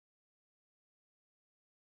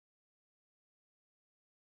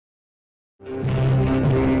The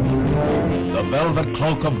velvet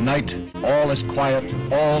cloak of night, all is quiet,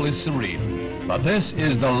 all is serene. But this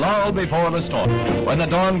is the lull before the storm. When the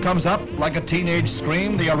dawn comes up like a teenage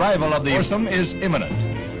scream, the arrival of the foursome is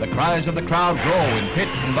imminent. The cries of the crowd grow in pitch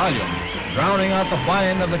and volume, drowning out the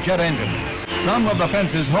whine of the jet engines. Some of the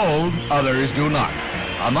fences hold, others do not.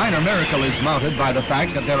 A minor miracle is mounted by the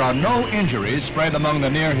fact that there are no injuries spread among the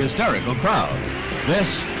near hysterical crowd. This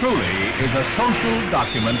truly is a social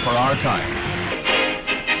document for our time.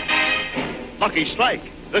 Lucky Strike,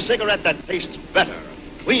 the cigarette that tastes better,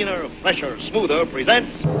 cleaner, fresher, smoother,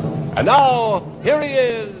 presents... And now, here he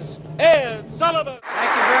is, Ed Sullivan.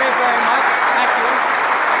 Thank you very, very much. Thank you.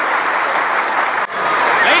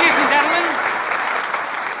 Ladies and gentlemen,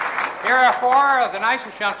 here are four of the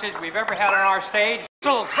nicest youngsters we've ever had on our stage.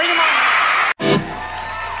 So bring them on.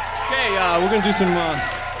 Okay, we're going to do some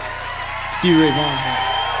Stevie Ray Vaughan here.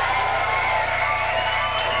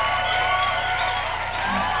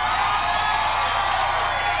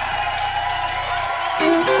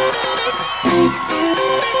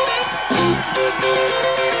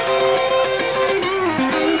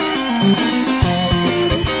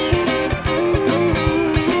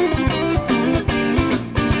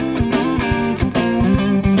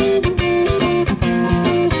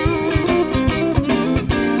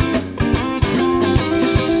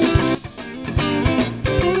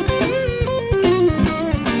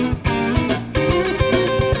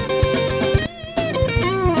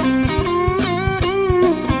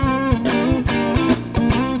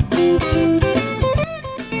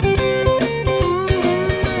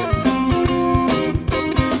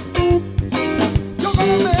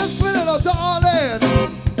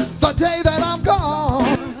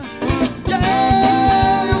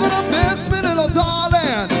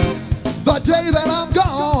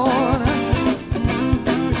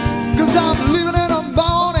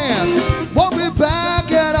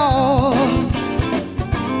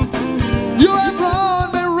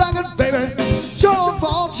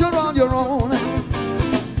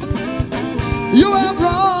 You have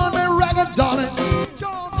run me ragged, darling.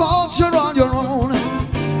 Your fault, you're on your own.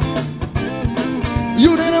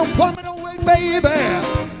 You didn't want me to wait, baby,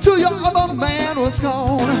 till your other man was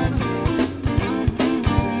gone.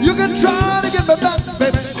 You can try to get me back,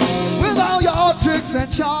 baby, with all your tricks and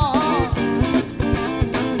charms.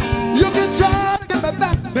 You can try to get me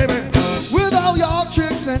back, baby, with all your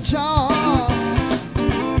tricks and charms.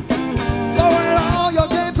 But when all your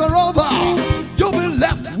games are over, you'll be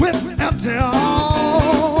left with empty arms.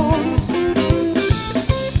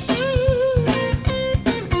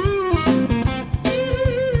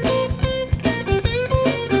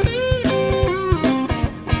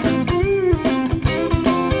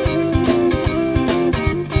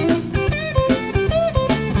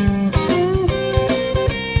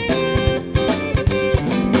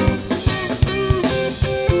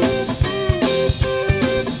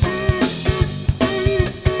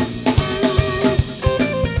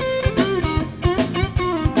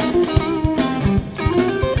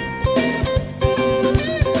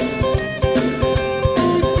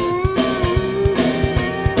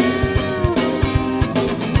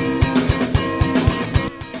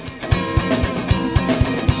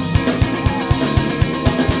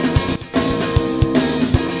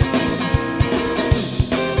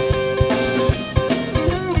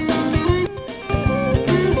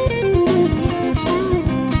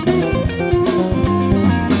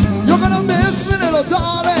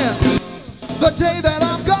 The day that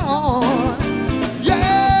I'm gone,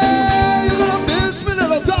 yeah, you're gonna miss me,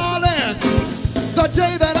 little darling, the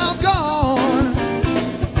day that I'm gone,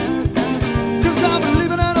 'cause I'm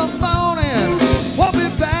leaving in the morning, won't be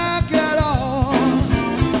back at all.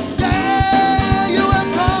 Yeah, you have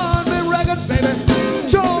run me ragged, baby,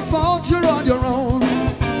 it's your fault, you're on your own.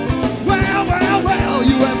 Well,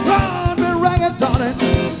 you have run me ragged, darling,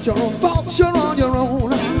 it's your fault, you're on your own.